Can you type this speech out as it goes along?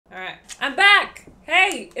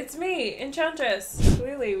it's me, Enchantress.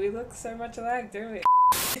 Clearly, we look so much alike, don't we?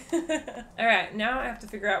 Alright, now I have to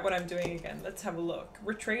figure out what I'm doing again. Let's have a look.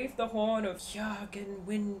 Retrieve the horn of Jürgen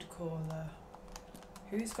Windcaller.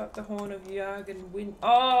 Who's got the horn of Jürgen Wind?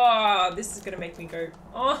 Oh, this is gonna make me go.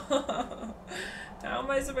 Oh, how am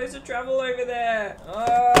I supposed to travel over there?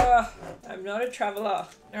 Oh, I'm not a traveler.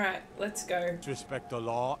 Alright, let's go. Disrespect the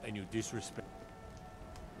law and you disrespect.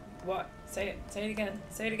 What? Say it. Say it again.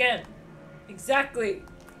 Say it again. Exactly.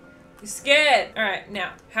 You're scared. Alright,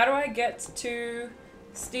 now, how do I get to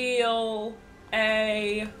steal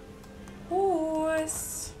a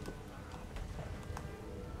horse?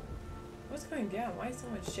 What's going down? Why is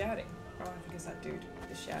someone shouting? Oh, I think it's that dude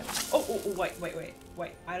is shouting. Oh,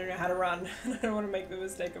 wait. I don't know how to run. I don't want to make the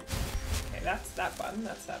mistake of... Okay, that's that button.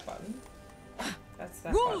 That's that button. That's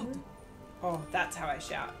that button. Oh, that's how I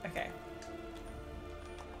shout. Okay.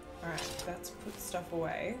 Alright, let's put stuff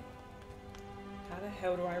away. How the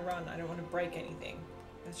hell do I run? I don't want to break anything.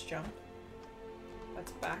 Let's jump.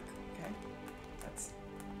 That's back. Okay. That's...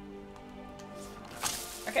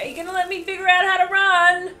 Okay, you're gonna let me figure out how to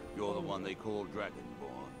run! You're the one they call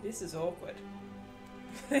Dragonborn. This is awkward.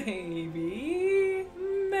 Maybe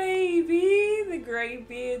the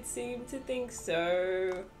Greybeard seemed to think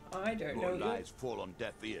so. I don't know. Your lies fall on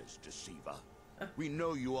deaf ears, deceiver. We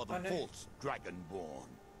know you are the false Dragonborn.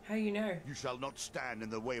 How you know? You shall not stand in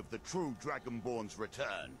the way of the true Dragonborn's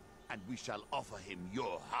return, and we shall offer him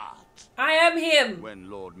your heart. I am him! When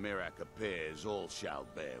Lord Mirak appears, all shall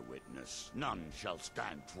bear witness. None shall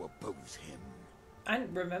stand to oppose him. I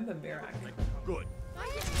don't remember Mirak. Good.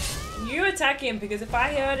 You attack him, because if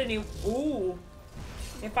I hurt any... Ooh.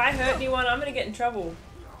 If I hurt anyone, I'm gonna get in trouble.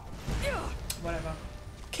 Whatever.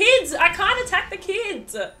 Kids! I can't attack the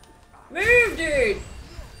kids! Move, dude!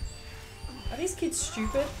 Are these kids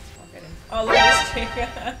stupid? I'll get him. Oh, look at this chick.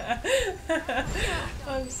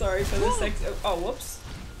 I'm sorry for the sex. Oh, whoops.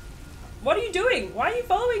 What are you doing? Why are you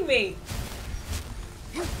following me?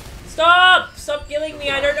 Stop! Stop killing me.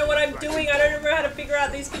 I don't know what I'm doing. I don't know how to figure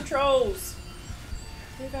out these controls.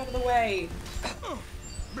 Move out of the way.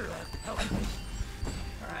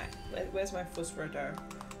 Alright, where's my Fussrodo?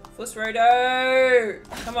 Fussrodo!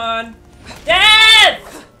 Come on.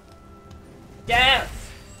 Death!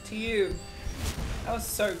 Death to you. That was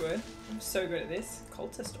so good. I'm so good at this.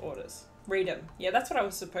 Cultist orders. Read them. Yeah, that's what I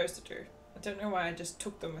was supposed to do. I don't know why I just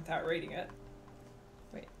took them without reading it.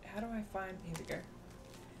 Wait, how do I find... Here we go.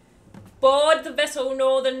 Board the vessel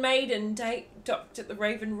Northern Maiden. Docked at the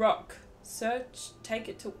Raven Rock. Search. Take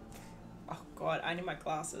it to... Oh god, I need my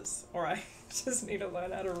glasses. Or I just need to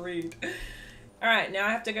learn how to read. Alright, now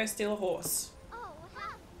I have to go steal a horse.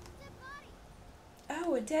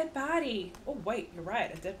 Oh, a dead body. Oh wait, you're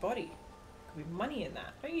right, a dead body. Could be money in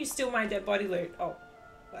that. Don't you steal my dead body loot. Oh,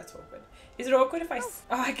 that's awkward. Is it awkward if I...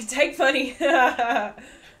 Oh, I could take money. Well,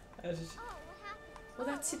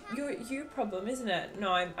 that's your problem, isn't it?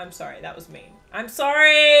 No, I'm sorry. That was mean. I'm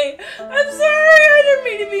sorry. I'm sorry. I didn't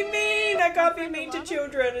mean to be mean. I can't be mean to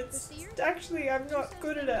children. It's actually, I'm not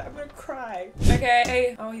good at it. I'm gonna cry.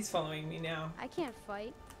 Okay. Oh, he's following me now. I can't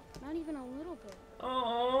fight. Not even a little bit.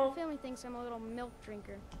 Oh. My family thinks I'm a little milk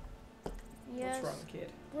drinker. Yes. What's wrong,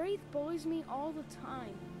 kid? Braith bullies me all the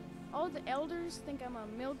time. All the elders think I'm a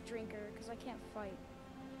milk drinker because I can't fight.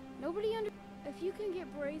 Nobody If you can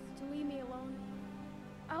get Braith to leave me alone,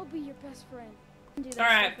 I'll be your best friend.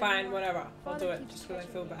 Alright, fine, whatever. I'll do it just because I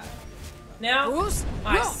feel bad. Now,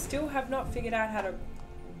 I still have not figured out how to...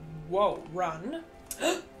 Whoa, run.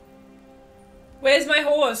 Where's my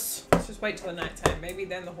horse? Let's just wait till the night time. Maybe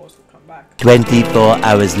then the horse will come back. 24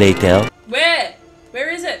 hours later. Where? Where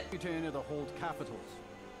is it? To any of the hold capitals.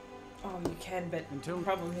 Oh, you can, but the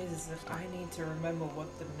problem is that I need to remember what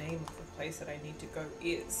the name of the place that I need to go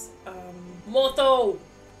is. Morthal!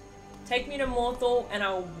 Take me to Morthal and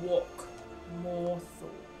I'll walk. Morthal.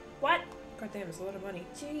 What? God damn, it's a lot of money.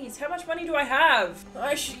 Jeez, how much money do I have?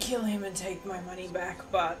 I should kill him and take my money back,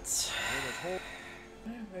 but...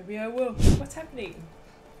 maybe I will. What's happening?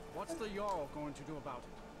 What's the Jarl going to do about it?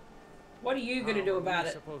 What are you going to do about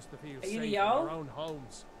it? Are you the Jarl? Our own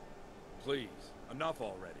homes. Please, enough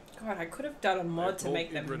already. God, I could have done a mod to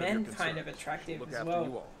make the men kind of attractive as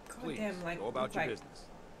well. God damn, like, go about your business.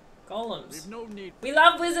 Golems. No need. We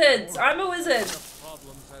love wizards! I'm a wizard!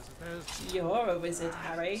 Problems as it is. You're a wizard,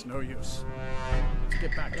 Harry. It's no use. Let's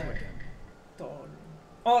get back to it then. Don't.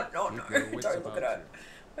 Oh, no, don't look at her.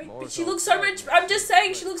 Wait, but she looks so much... I'm just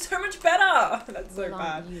saying, she looks so much better! That's so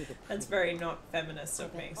bad. That's very not feminist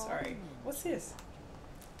of me, sorry. What's this?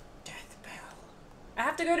 Death Bell. I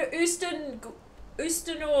have to go to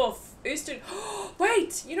Oosternorth.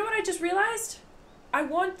 Wait, you know what I just realized? I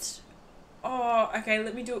want Oh, okay,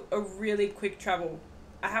 let me do a really quick travel.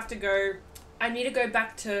 I need to go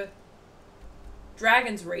back to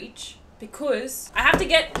Dragon's Reach because I have to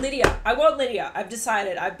get Lydia. I want Lydia. I've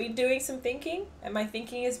decided. I've been doing some thinking and my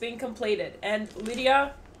thinking has been completed. And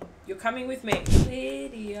Lydia, you're coming with me.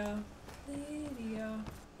 Lydia.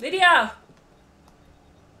 Lydia!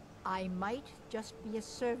 I might just be a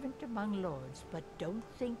servant among lords, but don't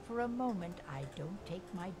think for a moment I don't take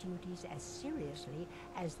my duties as seriously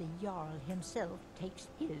as the Jarl himself takes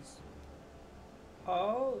his.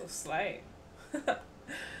 Oh, slay.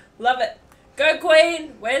 Love it. Go,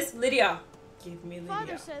 Queen! Where's Lydia? Give me Lydia.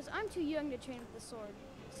 Father says I'm too young to train with the sword,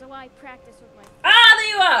 so I practice with my... Ah, there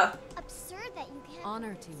you are! Absurd that you can't...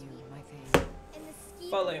 Honor to you, my fame. In the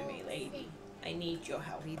scheme Follow of me, all lady. things. I need your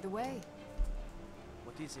help. Lead the way.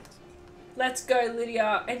 What is it? Let's go,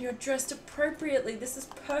 Lydia. And you're dressed appropriately. This is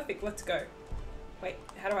perfect. Let's go. Wait,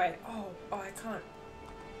 how do I... Oh, I can't.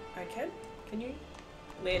 I can? Can you?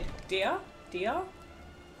 Lyd. Dia?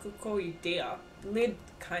 Could call you Dia. Lyd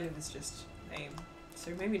kind of is just name.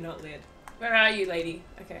 So maybe not Lyd. Where are you, lady?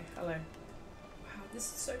 Okay, hello. Wow, this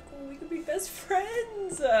is so cool. We could be best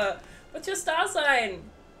friends. What's your star sign?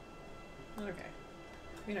 Okay.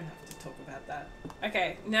 We don't have to talk about that.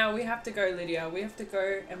 Okay, now we have to go, Lydia. We have to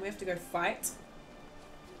go and we have to go fight.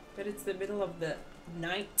 But it's the middle of the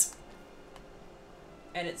night.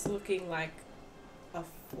 And it's looking like a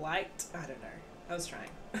flight. I don't know. I was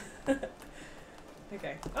trying.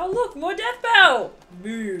 Okay. Oh, look, more death bell.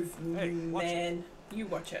 Move, Hey, watch man. You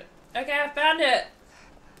watch it. Okay, I found it.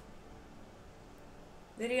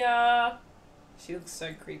 Lydia. She looks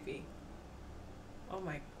so creepy. Oh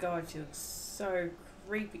my god, she looks so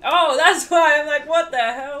creepy. Oh, that's why I'm like, what the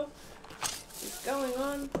hell is going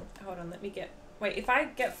on? Hold on, let me get... Wait, if I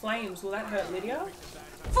get flames, will that hurt Lydia?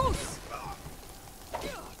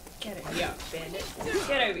 Get it here, bandit.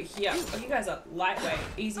 Get over here. Oh, you guys are lightweight.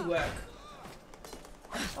 Easy work.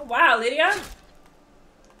 Oh, wow, Lydia.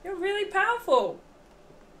 You're really powerful.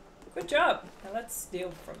 Good job. Now let's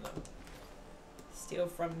steal from them. Steal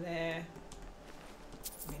from there.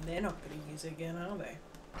 I mean, they're not going to use it again, are they?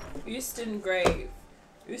 Houston Grave.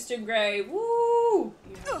 Houston Grave. Woo!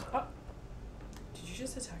 Oh. Did you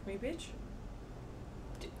just attack me, bitch?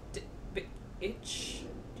 Bitch?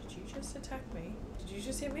 Did you just attack me? Did you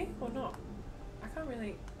just hit me or not? I can't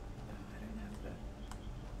really... Oh, I don't have the...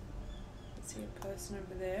 Let's see a person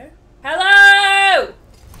over there. Hello!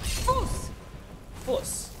 Fuss!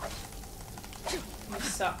 Fuss. You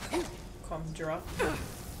suck, conjurer.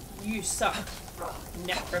 You suck,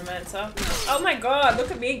 necromancer. Oh my god,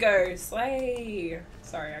 look at me go. Slay.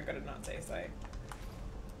 Sorry, I gotta not say slay.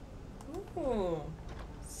 Ooh.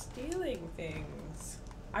 Stealing things.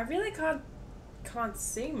 I really can't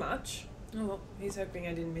see much. Oh, well, he's hoping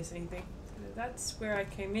I didn't miss anything. That's where I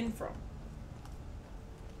came in from.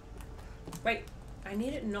 Wait, I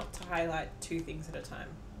need it not to highlight two things at a time.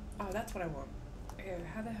 Oh, that's what I want. Okay,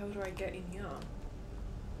 how the hell do I get in here?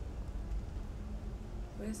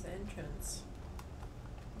 Where's the entrance?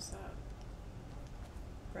 What's that?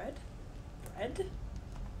 Bread? Bread?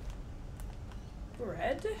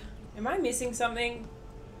 Bread? Am I missing something?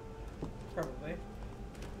 Probably.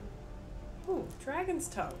 Ooh, dragon's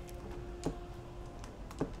tongue.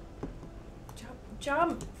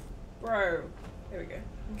 Jump! Bro. There we go.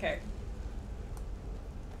 Okay.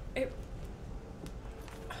 I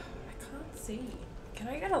can't see. Can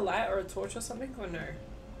I get a light or a torch or something? Or no?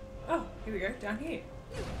 Oh, here we go. Down here.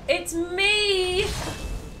 It's me! Oh,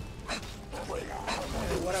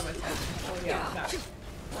 what am I attacking? Oh yeah, no.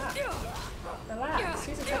 Ah. Relax.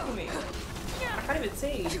 Who's attacking me? I can't even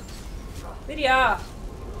see. Lydia!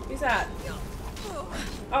 Who's that?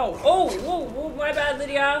 Oh, whoa, my bad,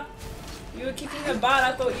 Lydia. You were kicking her butt.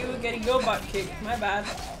 I thought you were getting your butt kicked. My bad.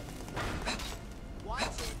 Watch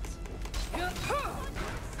it.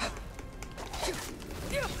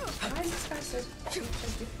 Why is this guy so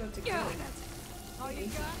difficult to kill? All you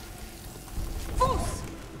got? Whoops.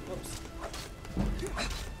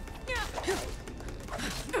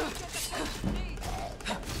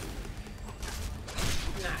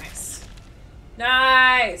 Nice.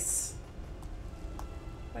 Nice!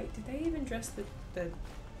 Wait, did they even dress the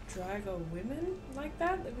Drago women like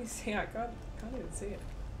that? Let me see. I can't even see it.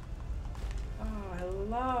 Oh, I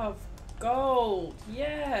love gold.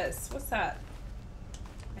 Yes. What's that?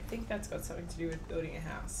 I think that's got something to do with building a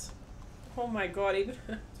house. Oh my god, even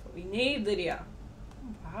that's what we need, Lydia.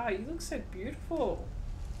 Wow, you look so beautiful.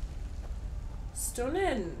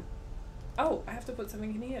 Stunning. Oh, I have to put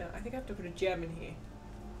something in here. I think I have to put a gem in here.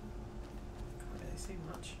 Can't really see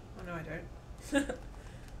much. Oh no, I don't.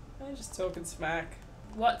 I'm just talking smack.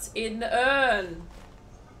 What's in the urn?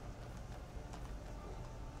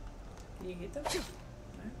 Can you hit them?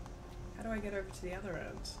 No? How do I get over to the other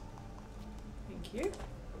end? Thank you.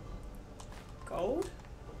 Gold.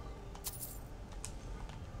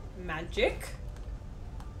 Magic.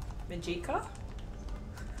 Magica.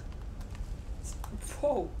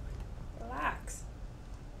 Whoa. Relax.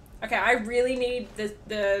 Okay, I really need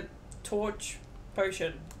the torch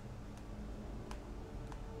potion.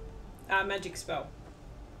 Magic spell.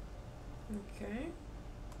 Okay.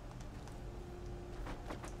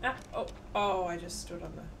 Ah, oh, I just stood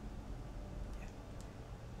on the... Yeah.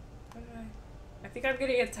 What did I think I'm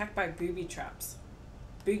getting attacked by booby traps.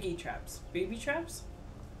 Boogie traps. Booby traps?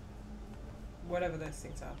 Whatever those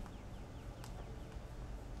things are.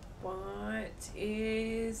 What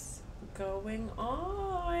is going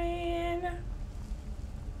on?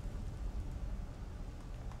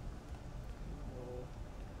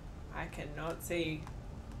 I cannot see.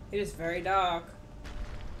 It is very dark.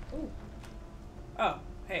 Ooh. Oh,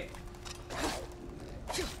 hey.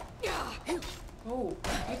 Oh,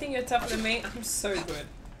 you think you're tougher than me? I'm so good.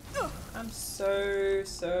 I'm so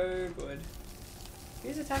good.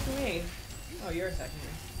 Who's attacking me? Oh, you're attacking me.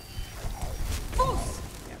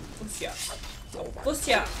 Yeah, push ya. Oh, push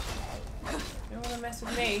ya. You don't want to mess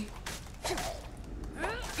with me.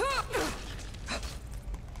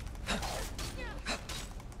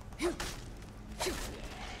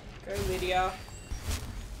 Go, Lydia.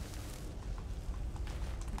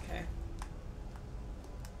 Okay.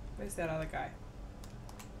 Where's that other guy?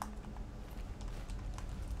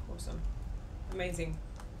 Awesome. Amazing.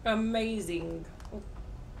 Amazing. Oh.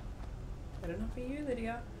 Better not be you,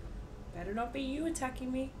 Lydia. Better not be you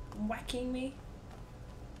attacking me, whacking me.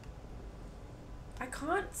 I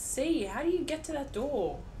can't see. How do you get to that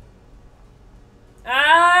door?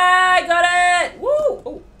 Ah, I got it! Woo!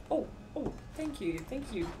 Oh, oh, oh. Thank you.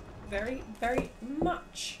 Thank you very, very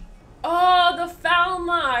much. Oh, the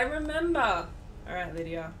Falmer! I remember. Alright,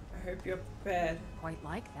 Lydia. I hope you're prepared. Quite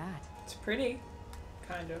like that. It's pretty.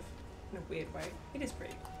 Kind of. In a weird way. It is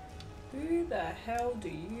pretty. Who the hell do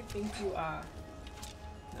you think you are?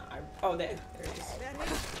 No, oh, there it is.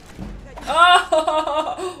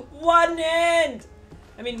 Oh! One end!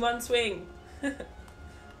 I mean, one swing.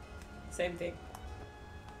 Same thing.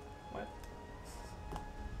 What?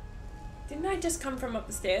 Didn't I just come from up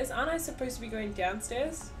the stairs? Aren't I supposed to be going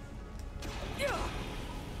downstairs?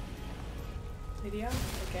 Lydia,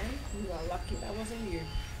 again? You are lucky that wasn't you.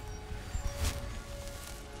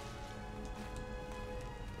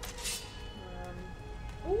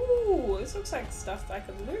 Ooh, this looks like stuff that I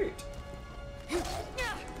could loot.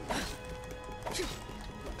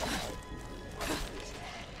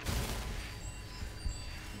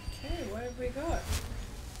 Okay, what have we got?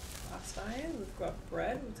 Cast iron, we've got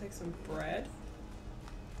bread, we'll take some bread.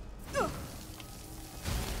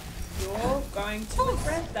 You're going to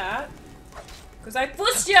regret that. Because I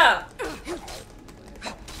pushed ya!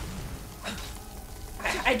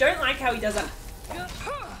 I don't like how he does it.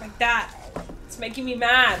 Like that. It's making me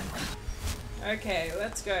mad. Okay,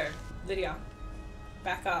 let's go. Lydia.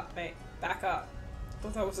 Back up, mate. Back up. I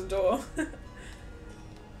thought that was a door.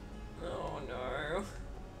 Oh no.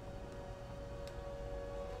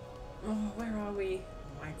 Oh, where are we?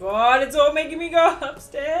 Oh my god, it's all making me go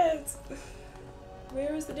upstairs.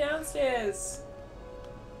 Where is the downstairs?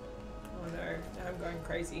 Oh no, now I'm going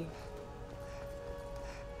crazy.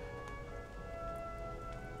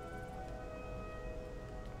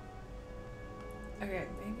 Okay,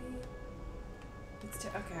 maybe it's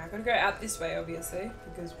okay, I gotta go out this way obviously,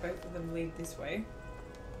 because both of them lead this way.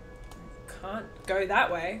 I can't go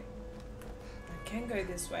that way. I can go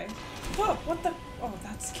this way. Whoa, what the? Oh,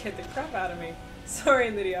 that scared the crap out of me.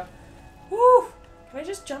 Sorry, Lydia. Woo! Can I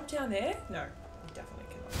just jump down there? No, I definitely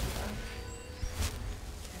cannot do that.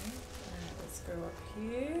 Okay, let's go up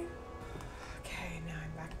here. Okay, now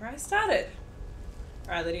I'm back where I started.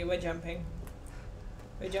 Alright, Lydia, we're jumping.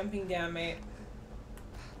 We're jumping down, mate.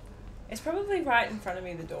 It's probably right in front of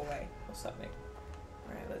me, the doorway or something.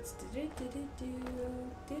 Alright, let's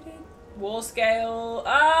wall scale.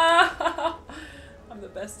 Ah! I'm the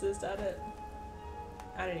bestest at it.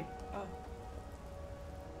 I don't even. Oh.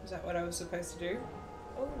 Is that what I was supposed to do?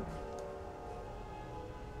 Oh.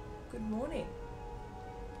 Good morning.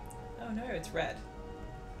 Oh no, it's red.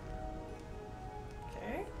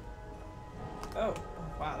 Okay. Oh.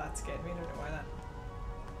 Oh wow, that scared me. I don't know why that.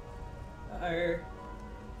 Uh-oh.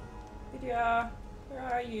 Lydia, where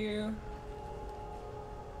are you?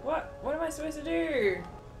 What? What am I supposed to do?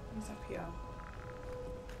 What's up here?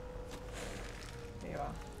 There you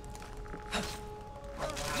are.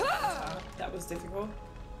 That was difficult.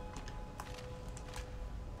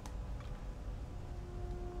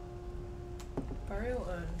 Burial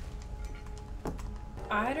urn.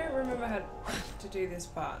 I don't remember how to do this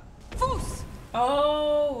part. Foos!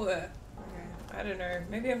 Oh! Okay, I don't know.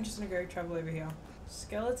 Maybe I'm just gonna go travel over here.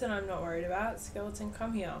 Skeleton I'm not worried about. Skeleton,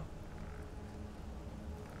 come here.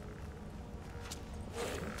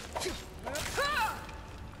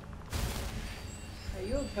 Are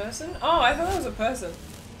you a person? Oh, I thought that was a person.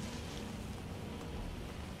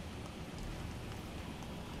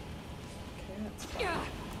 Okay, that's fine. Oh,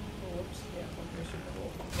 whoops. Yeah, probably should have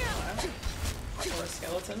walked or a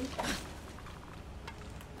skeleton.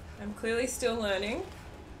 I'm clearly still learning.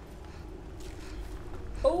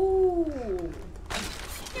 Oh! Oh,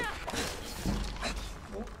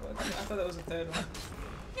 okay. I thought that was a third one.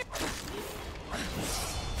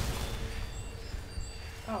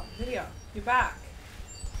 Oh, Lydia, you're back.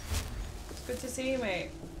 It's good to see you,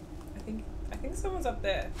 mate. I think someone's up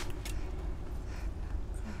there.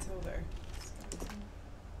 Can't tell though.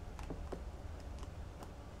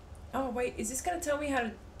 Oh wait, is this gonna tell me how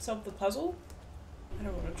to solve the puzzle? I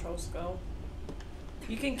don't want a troll skull.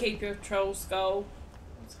 You can keep your troll skull.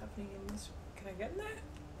 What's happening in this? Can I get in there?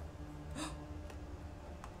 How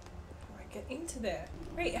do I get into there?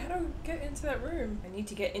 Wait, how do I get into that room? I need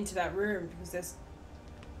to get into that room because there's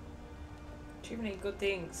too many good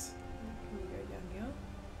things. Can you go down here?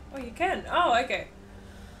 Oh, you can. Oh, okay.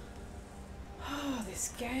 Oh,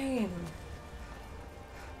 this game.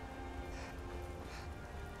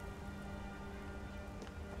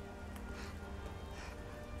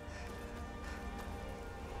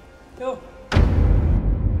 Oh,